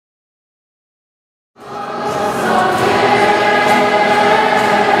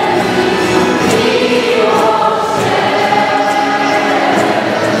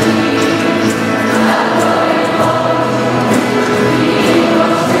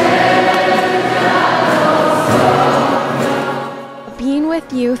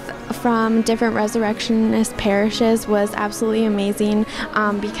from different Resurrectionist parishes was absolutely amazing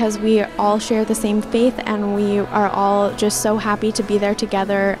because we all share the same faith, and we are all just so happy to be there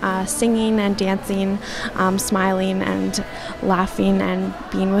together, singing and dancing, smiling and laughing and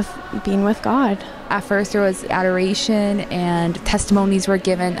being with God. At first there was adoration and testimonies were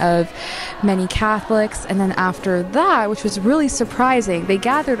given of many Catholics, and then after that, which was really surprising, they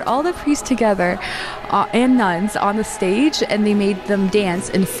gathered all the priests together and nuns on the stage, and they made them dance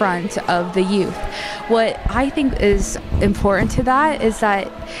in front of the youth. What I think is important to that is that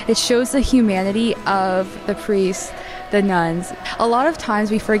it shows the humanity of the priests, the nuns. A lot of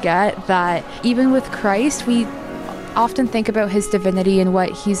times we forget that even with Christ, we often think about his divinity and what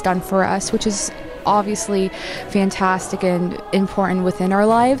he's done for us, which is obviously fantastic and important within our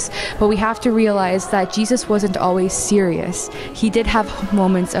lives, but we have to realize that Jesus wasn't always serious. He did have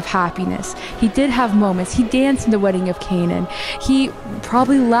moments of happiness. He did have moments. He danced in the wedding of Canaan. He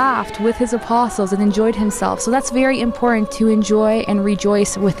probably laughed with his apostles and enjoyed himself. So that's very important, to enjoy and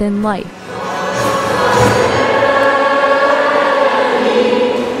rejoice within life.